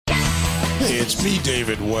Hey, it's me,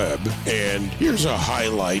 David Webb, and here's a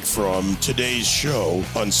highlight from today's show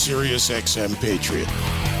on Sirius XM Patriot.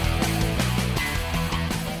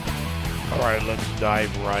 All right, let's dive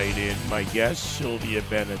right in. My guest, Sylvia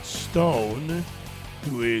Bennett Stone,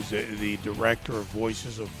 who is the director of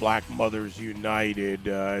Voices of Black Mothers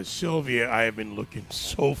United. Sylvia, I have been looking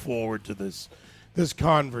so forward to this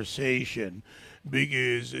conversation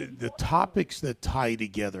because the topics that tie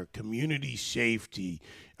together community safety,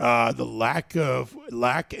 the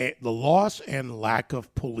loss and lack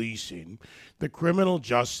of policing, the criminal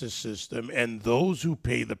justice system, and those who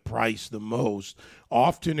pay the price the most,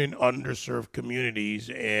 often in underserved communities,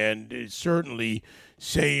 and certainly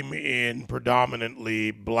same in predominantly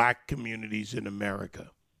black communities in America.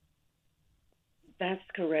 That's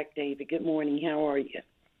correct, David. Good morning. How are you?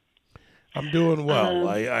 I'm doing well.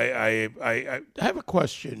 I have a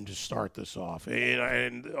question to start this off,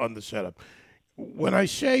 and on the setup. When I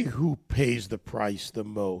say who pays the price the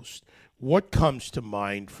most, what comes to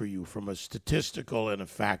mind for you from a statistical and a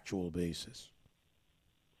factual basis?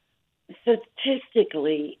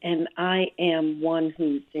 Statistically, and I am one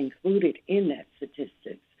who's included in that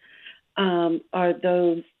statistics, are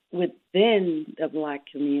those within the Black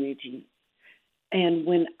community. And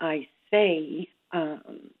when I say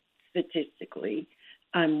statistically,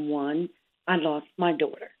 I'm one, I lost my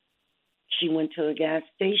daughter. She went to a gas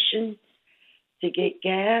station to get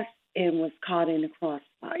gas and was caught in a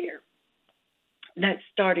crossfire. That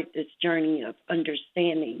started this journey of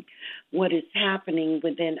understanding what is happening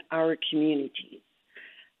within our communities.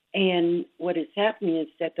 And what is happening is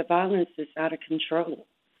that the violence is out of control.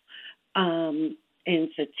 And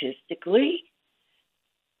statistically,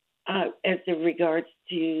 as it regards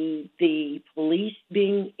to the police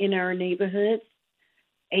being in our neighborhoods,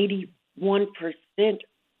 81%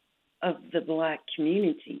 of the Black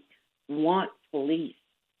community want police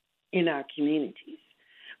in our communities.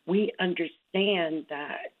 We understand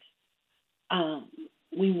that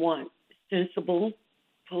we want sensible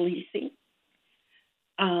policing,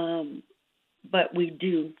 but we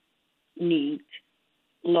do need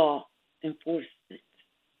law enforcement.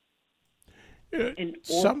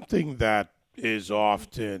 Something that is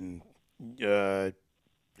often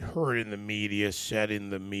heard in the media, said in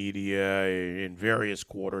the media, in various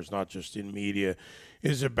quarters, not just in media,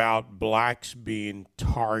 is about blacks being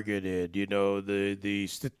targeted. You know, the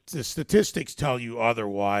statistics tell you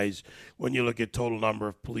otherwise when you look at total number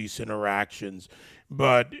of police interactions.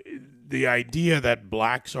 But the idea that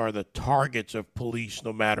blacks are the targets of police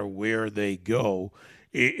no matter where they go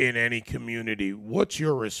in any community, what's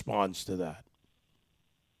your response to that?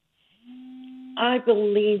 I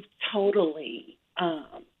believe totally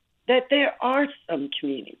that there are some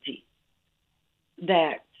communities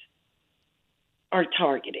that are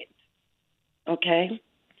targeted, okay?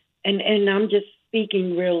 And I'm just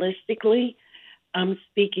speaking realistically. I'm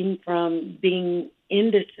speaking from being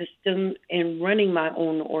in the system and running my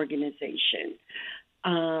own organization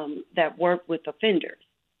that work with offenders.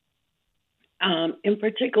 And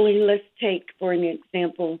particularly, let's take, for an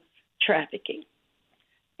example, trafficking.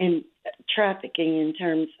 And trafficking in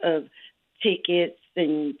terms of tickets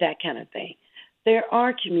and that kind of thing. There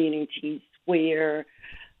are communities where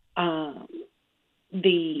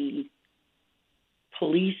the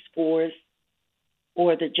police force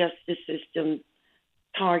or the justice system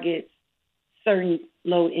targets certain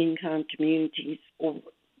low-income communities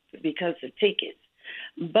because of tickets.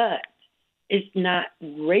 But it's not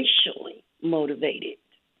racially motivated.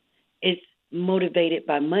 It's motivated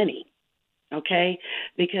by money. Okay,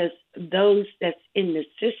 because those that's in the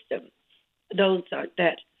system, those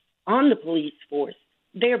that on the police force,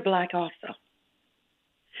 they're black also.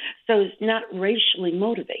 So it's not racially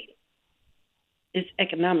motivated. It's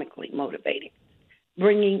economically motivated,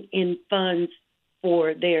 bringing in funds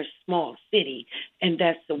for their small city, and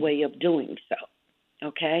that's the way of doing so.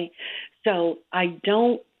 Okay, so I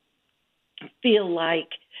don't feel like,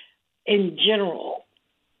 in general,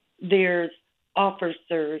 there's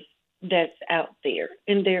officers that's out there.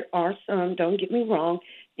 And there are some, don't get me wrong,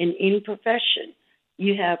 in any profession,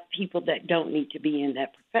 you have people that don't need to be in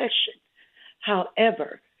that profession.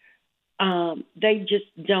 However, they just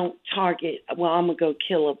don't target, well, I'm going to go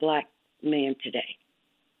kill a black man today.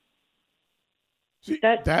 See,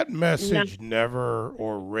 that message never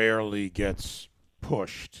or rarely gets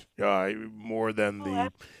pushed, more than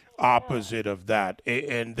the opposite of that.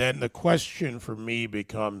 And then the question for me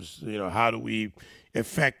becomes, how do we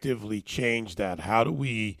effectively change that? How do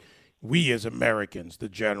we as Americans, the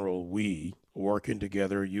general we, working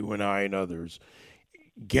together, you and I and others,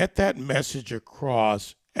 get that message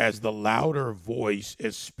across as the louder voice,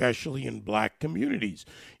 especially in black communities.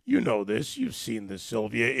 You know this, you've seen this,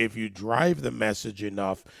 Sylvia. If you drive the message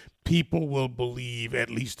enough, people will believe at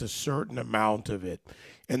least a certain amount of it.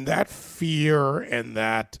 And that fear and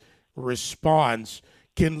that response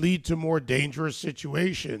can lead to more dangerous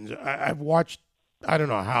situations. I've watched, I don't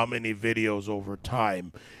know how many videos over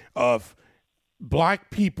time of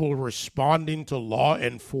black people responding to law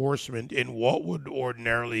enforcement in what would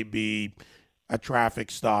ordinarily be a traffic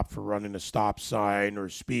stop for running a stop sign or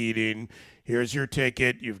speeding. Here's your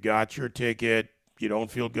ticket. You've got your ticket. You don't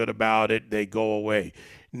feel good about it. They go away.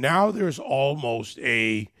 Now there's almost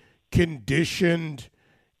a conditioned,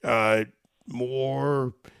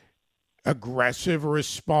 more aggressive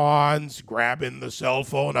response, grabbing the cell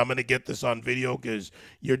phone. I'm going to get this on video because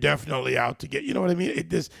you're definitely out to get, you know what I mean?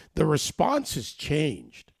 The response has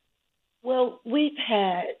changed. Well, we've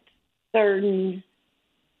had certain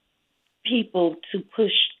people to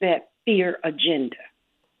push that fear agenda,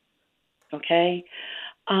 okay?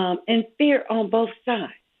 And fear on both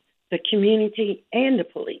sides, the community and the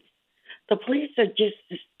police. The police are just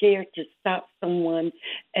as scared to stop someone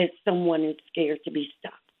as someone is scared to be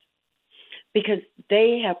stopped, because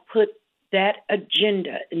they have put that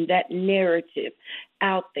agenda and that narrative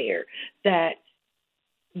out there that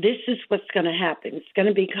this is what's going to happen. It's going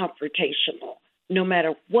to be confrontational no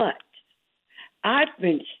matter what. I've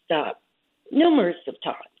been stopped numerous of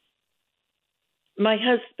times. My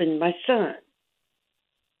husband, my son.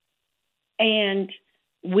 And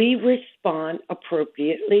we respond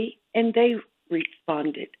appropriately, and they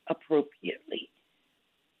responded appropriately.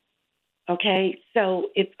 Okay, so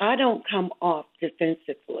if I don't come off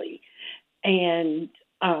defensively and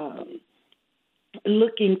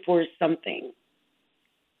looking for something,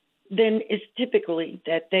 then it's typically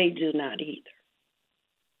that they do not either.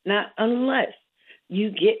 Not unless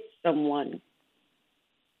you get someone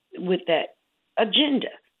with that agenda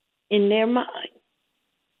in their mind.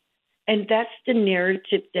 And that's the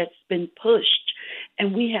narrative that's been pushed.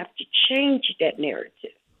 And we have to change that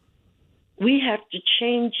narrative. We have to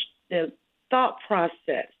change the thought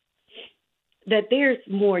process that there's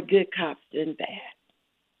more good cops than bad.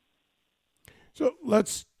 So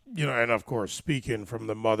let's, and of course, speaking from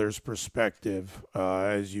the mother's perspective,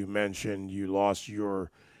 as you mentioned, you lost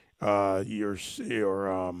your I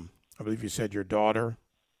believe you said your daughter.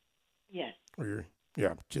 Yes. Or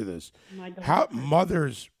to this. My daughter. How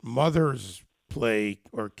mothers play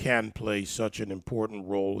or can play such an important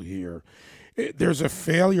role here. There's a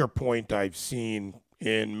failure point I've seen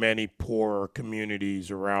in many poorer communities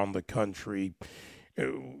around the country.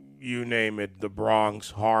 You name it, the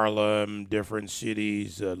Bronx, Harlem, different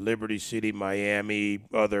cities, Liberty City, Miami,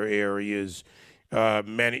 other areas,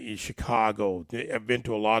 many Chicago. I've been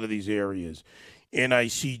to a lot of these areas, and I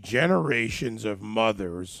see generations of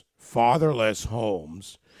mothers, fatherless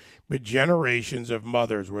homes, but generations of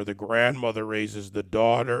mothers where the grandmother raises the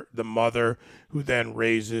daughter, the mother who then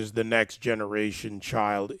raises the next generation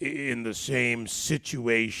child in the same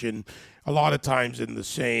situation, a lot of times in the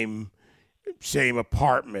same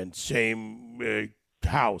apartment, same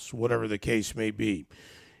house, whatever the case may be.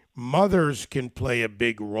 Mothers can play a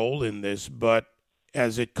big role in this, but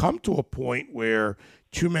has it come to a point where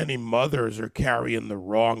too many mothers are carrying the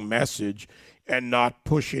wrong message and not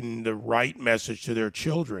pushing the right message to their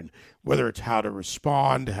children, whether it's how to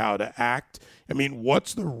respond, how to act? I mean,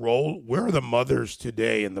 what's the role? Where are the mothers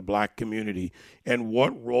today in the black community, and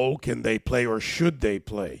what role can they play or should they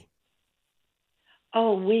play?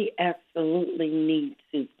 Oh, we absolutely need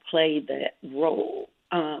to play that role.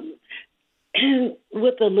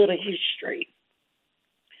 With a little history,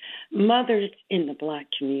 mothers in the black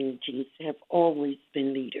communities have always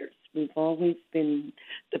been leaders. We've always been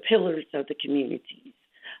the pillars of the communities.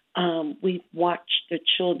 We've watched the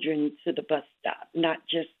children to the bus stop, not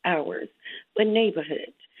just ours, but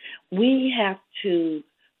neighborhoods. We have to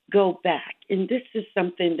go back, and this is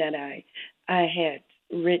something that I had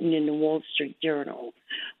written in the Wall Street Journal.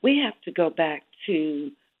 We have to go back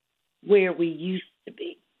to where we used to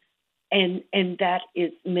be, and that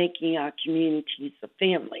is making our communities a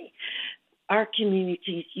family. Our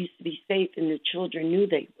communities used to be safe, and the children knew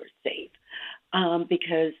they were safe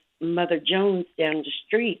because Mother Jones down the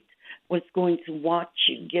street was going to watch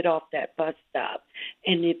you get off that bus stop,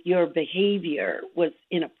 and if your behavior was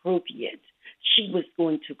inappropriate, she was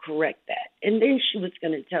going to correct that. And then she was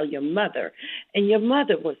going to tell your mother, and your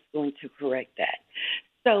mother was going to correct that.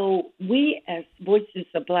 So we, as Voices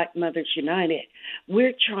of Black Mothers United,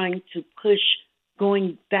 we're trying to push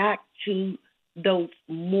going back to those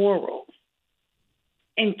morals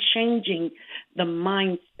and changing the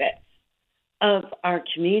mindsets of our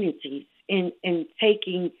communities and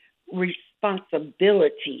taking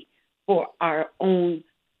responsibility for our own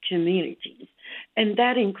communities. And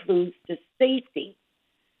that includes the safety.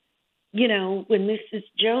 You know, when Mrs.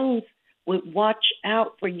 Jones would watch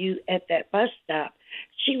out for you at that bus stop,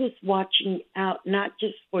 she was watching out not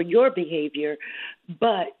just for your behavior,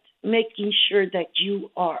 but making sure that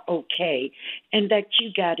you are okay and that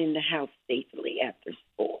you got in the house safely after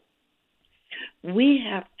school. We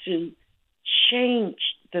have to change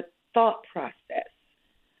the thought process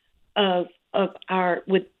of our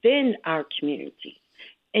within our community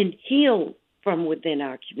and heal from within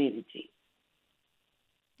our community.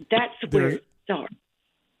 That's where it starts.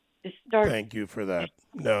 Thank you for that.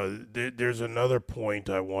 No, there's another point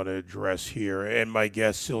I want to address here, and my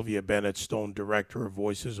guest Sylvia Bennett Stone, director of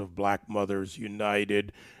Voices of Black Mothers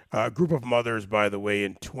United, a group of mothers, by the way,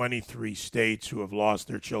 in 23 states who have lost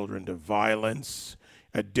their children to violence,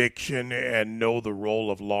 addiction, and know the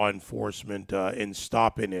role of law enforcement in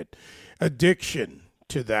stopping it. Addiction,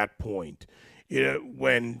 to that point,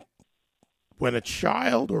 when a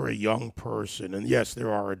child or a young person, and yes,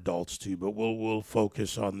 there are adults too, but we'll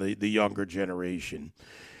focus on the younger generation,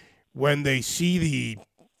 when they see the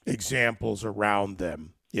examples around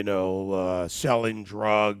them, selling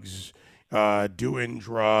drugs, doing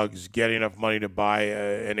drugs, getting enough money to buy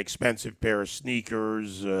an expensive pair of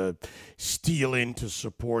sneakers, stealing to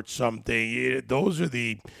support something, those are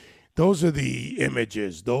the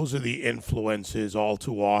images, those are the influences all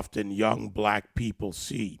too often young black people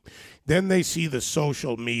see. Then they see the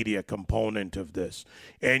social media component of this.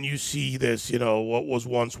 And you see this, what was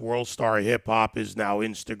once World Star Hip Hop is now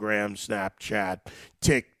Instagram, Snapchat,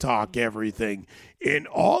 TikTok, everything. And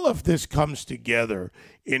all of this comes together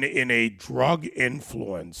in a drug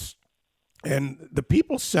influence. And the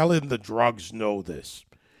people selling the drugs know this.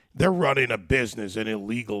 They're running a business, an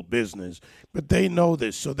illegal business, but they know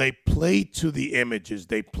this. So they play to the images,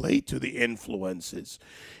 they play to the influences.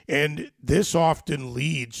 And this often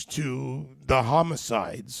leads to the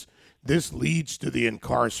homicides. This leads to the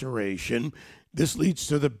incarceration. This leads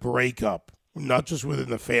to the breakup, not just within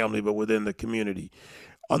the family, but within the community.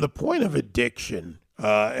 On the point of addiction,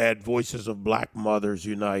 at Voices of Black Mothers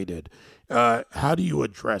United, how do you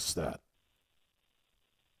address that?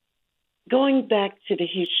 Going back to the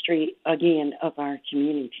history again of our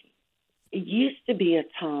community, it used to be a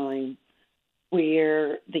time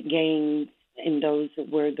where the gangs and those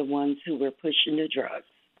were the ones who were pushing the drugs.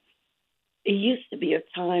 It used to be a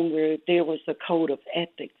time where there was a code of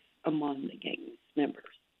ethics among the gang members.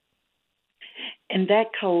 And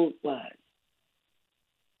that code was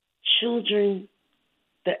children,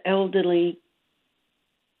 the elderly,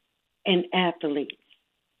 and athletes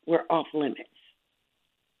were off limits.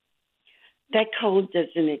 That code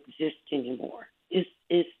doesn't exist anymore. It's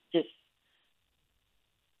just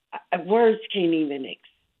words can't even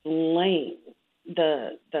explain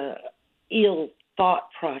the ill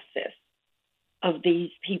thought process of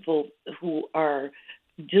these people who are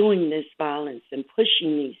doing this violence and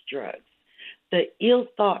pushing these drugs. The ill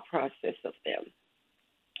thought process of them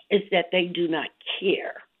is that they do not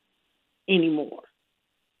care anymore.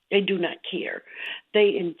 They do not care.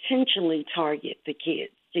 They intentionally target the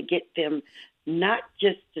kids to get them not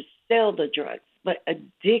just to sell the drugs, but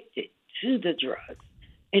addicted to the drugs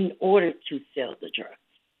in order to sell the drugs.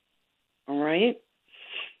 All right?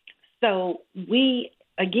 So we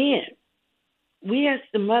as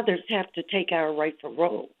the mothers have to take our rightful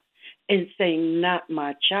role and say, not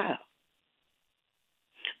my child.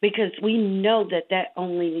 Because we know that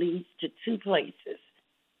only leads to two places.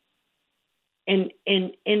 And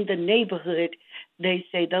in the neighborhood, they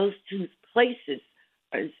say those two places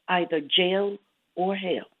is either jail or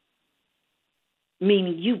hell,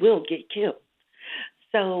 meaning you will get killed.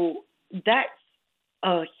 So that's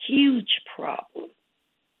a huge problem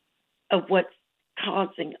of what's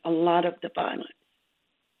causing a lot of the violence.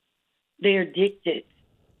 They're addicted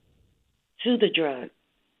to the drug,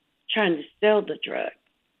 trying to sell the drug,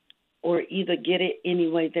 or either get it any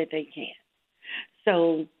way that they can.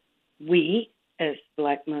 So we, as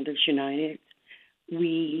Black Mothers United,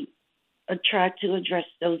 we try to address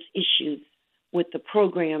those issues with the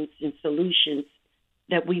programs and solutions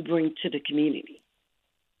that we bring to the community.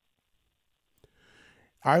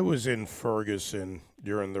 I was in Ferguson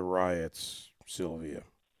during the riots, Sylvia.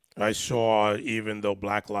 I saw, even though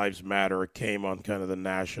Black Lives Matter came on kind of the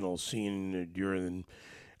national scene during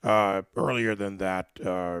earlier than that,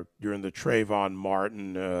 during the Trayvon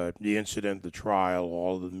Martin, the incident, the trial,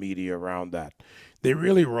 all the media around that, they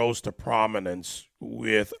really rose to prominence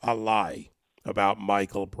with a lie about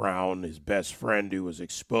Michael Brown, his best friend who was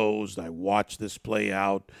exposed. I watched this play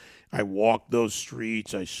out I walked those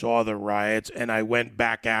streets, I saw the riots, and I went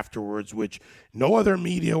back afterwards, which no other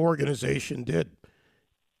media organization did.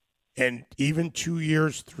 And even 2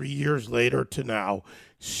 years, 3 years later to now,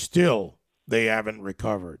 still they haven't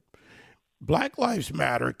recovered. Black Lives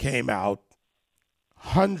Matter came out,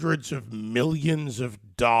 hundreds of millions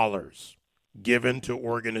of dollars given to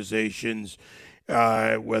organizations,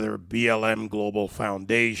 whether BLM Global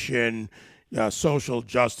Foundation, social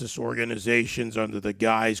justice organizations under the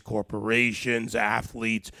guise, corporations,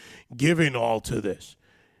 athletes, giving all to this.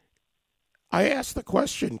 I ask the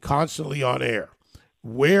question constantly on air,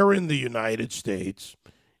 where in the United States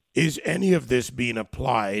is any of this being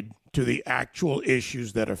applied to the actual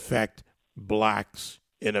issues that affect blacks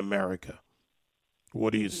in America?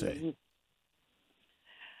 What do you say?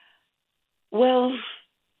 Well,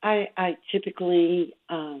 I typically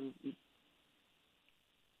don't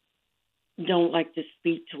like to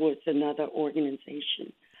speak towards another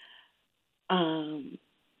organization.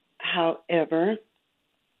 However,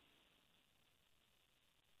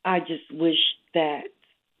 I just wish that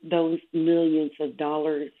those millions of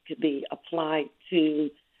dollars could be applied to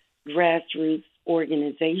grassroots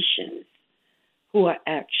organizations who are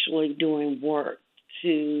actually doing work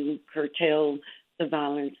to curtail the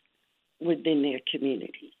violence within their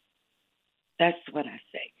communities. That's what I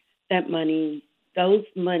say. Those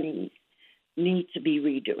monies need to be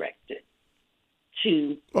redirected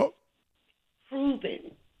to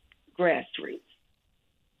proven grassroots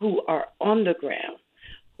who are on the ground,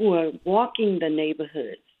 who are walking the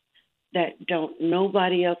neighborhoods that don't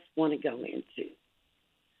nobody else want to go into,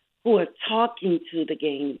 who are talking to the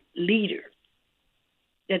gang leaders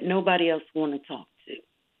that nobody else want to talk to.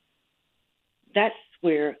 That's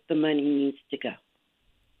where the money needs to go.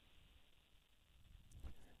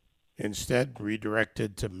 Instead,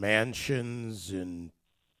 redirected to mansions and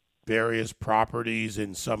various properties,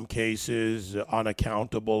 in some cases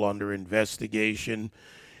unaccountable, under investigation.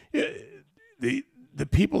 The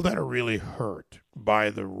people that are really hurt by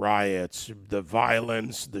the riots, the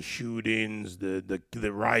violence, the shootings,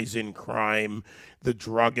 the rise in crime, the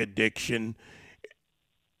drug addiction,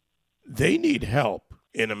 they need help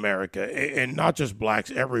in America, and not just blacks,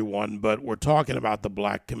 everyone, but we're talking about the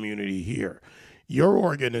black community here. Your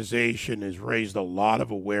organization has raised a lot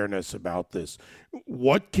of awareness about this.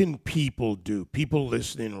 What can people do? People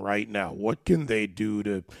listening right now, what can they do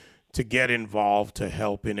to get involved, to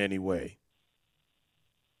help in any way?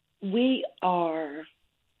 We are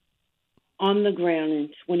on the ground in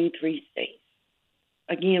 23 states.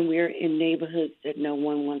 Again, we're in neighborhoods that no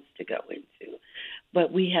one wants to go into,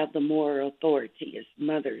 but we have the moral authority as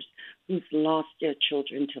mothers who's lost their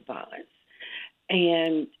children to violence.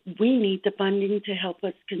 And we need the funding to help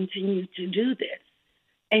us continue to do this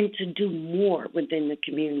and to do more within the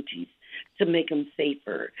communities to make them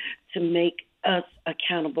safer, to make us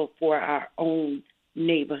accountable for our own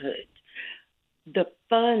neighborhood. The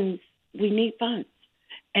funds, we need funds,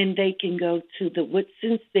 and they can go to the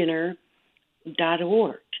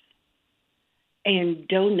WoodsonCenter.org and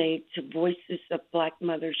donate to Voices of Black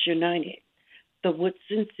Mothers United, the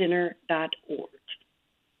WoodsonCenter.org.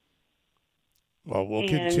 Well, we'll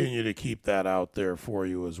continue to keep that out there for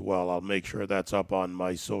you as well. I'll make sure that's up on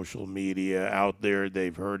my social media out there.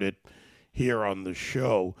 They've heard it here on the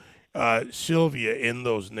show. Sylvia, in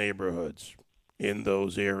those neighborhoods, in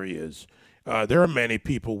those areas, there are many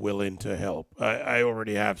people willing to help. I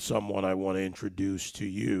already have someone I want to introduce to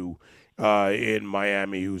you in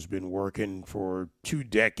Miami who's been working for 2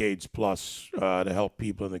 decades plus to help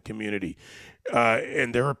people in the community.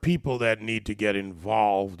 And there are people that need to get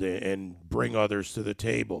involved and bring others to the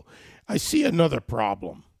table. I see another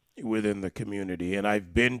problem within the community, and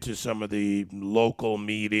I've been to some of the local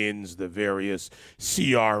meetings, the various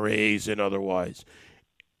CRAs and otherwise,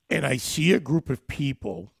 and I see a group of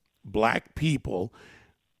people, black people,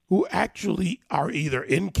 who actually are either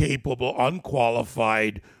incapable,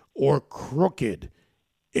 unqualified, or crooked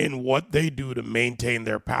in what they do to maintain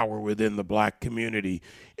their power within the black community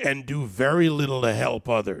and do very little to help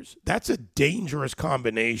others. That's a dangerous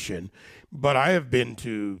combination, but I have been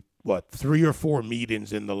to, 3 or 4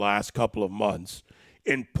 meetings in the last couple of months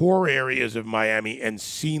in poor areas of Miami and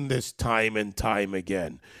seen this time and time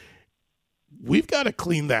again. We've got to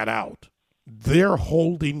clean that out. They're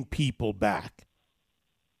holding people back.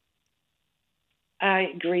 I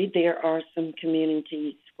agree. There are some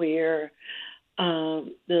communities where the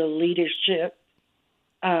leadership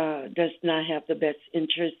does not have the best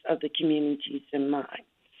interests of the communities in mind.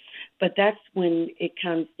 But that's when it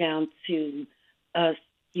comes down to us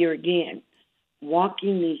here again,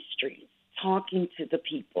 walking these streets, talking to the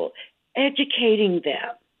people, educating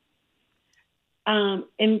them.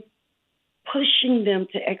 And pushing them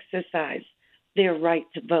to exercise their right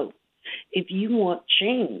to vote. If you want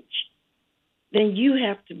change, then you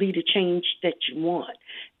have to be the change that you want.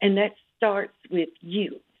 And that starts with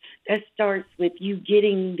you. That starts with you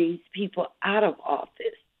getting these people out of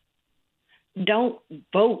office. Don't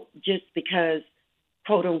vote just because,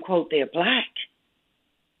 quote unquote, they're black.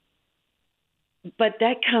 But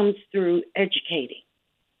that comes through educating.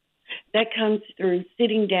 That comes through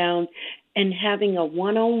sitting down and having a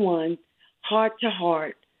one-on-one,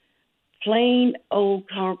 heart-to-heart, plain old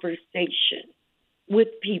conversation with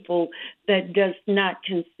people that does not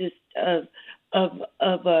consist of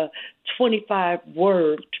a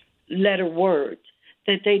 25-letter word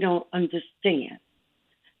that they don't understand.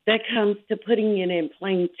 That comes to putting it in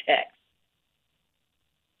plain text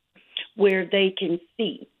where they can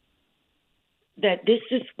see that this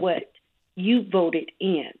is what you voted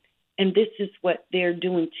in and this is what they're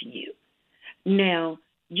doing to you. Now,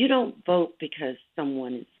 you don't vote because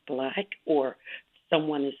someone is black or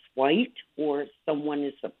someone is white or someone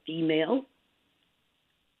is a female.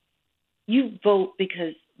 You vote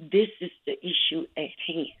because this is the issue at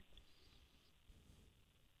hand.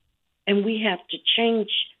 And we have to change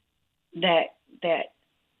that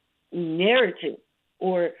narrative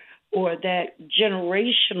or that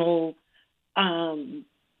generational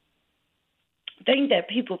thing that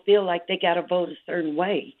people feel like they got to vote a certain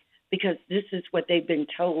way because this is what they've been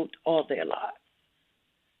told all their lives.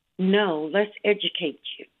 No, let's educate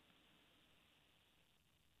you.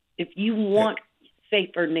 If you want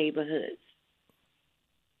safer neighborhoods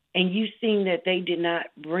and you've seen that they did not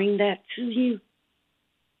bring that to you,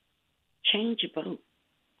 change your vote.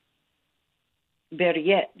 Better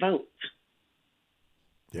yet, vote.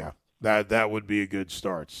 Yeah. That would be a good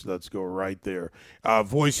start. So let's go right there.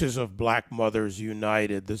 Voices of Black Mothers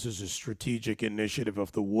United. This is a strategic initiative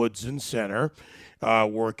of the Woodson Center,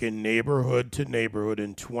 working neighborhood to neighborhood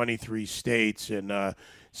in 23 states. And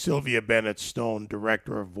Sylvia Bennett Stone,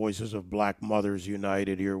 director of Voices of Black Mothers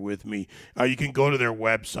United, here with me. You can go to their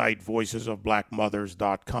website,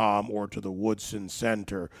 voicesofblackmothers.com, or to the Woodson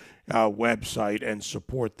Center website and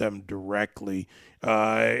support them directly.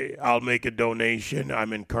 I'll make a donation.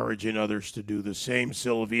 I'm encouraging others to do the same,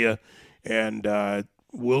 Sylvia, and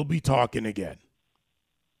we'll be talking again.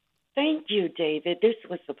 Thank you, David. This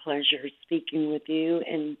was a pleasure speaking with you,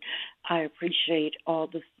 and I appreciate all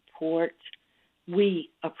the support. We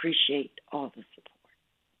appreciate all the support.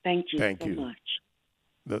 Thank you so much.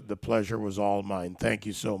 The pleasure was all mine. Thank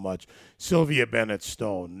you so much. Sylvia Bennett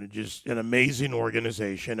Stone, just an amazing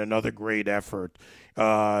organization, another great effort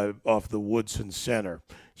of the Woodson Center.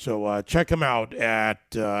 So check them out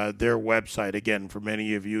at their website. Again, for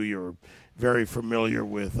many of you, you're very familiar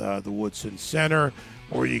with the Woodson Center,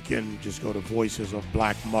 or you can just go to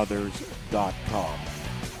voicesofblackmothers.com.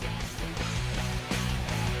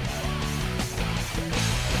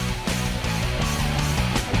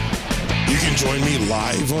 You can join me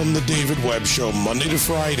live on The David Webb Show Monday to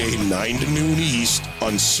Friday, 9 to noon East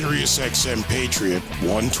on SiriusXM Patriot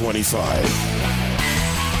 125.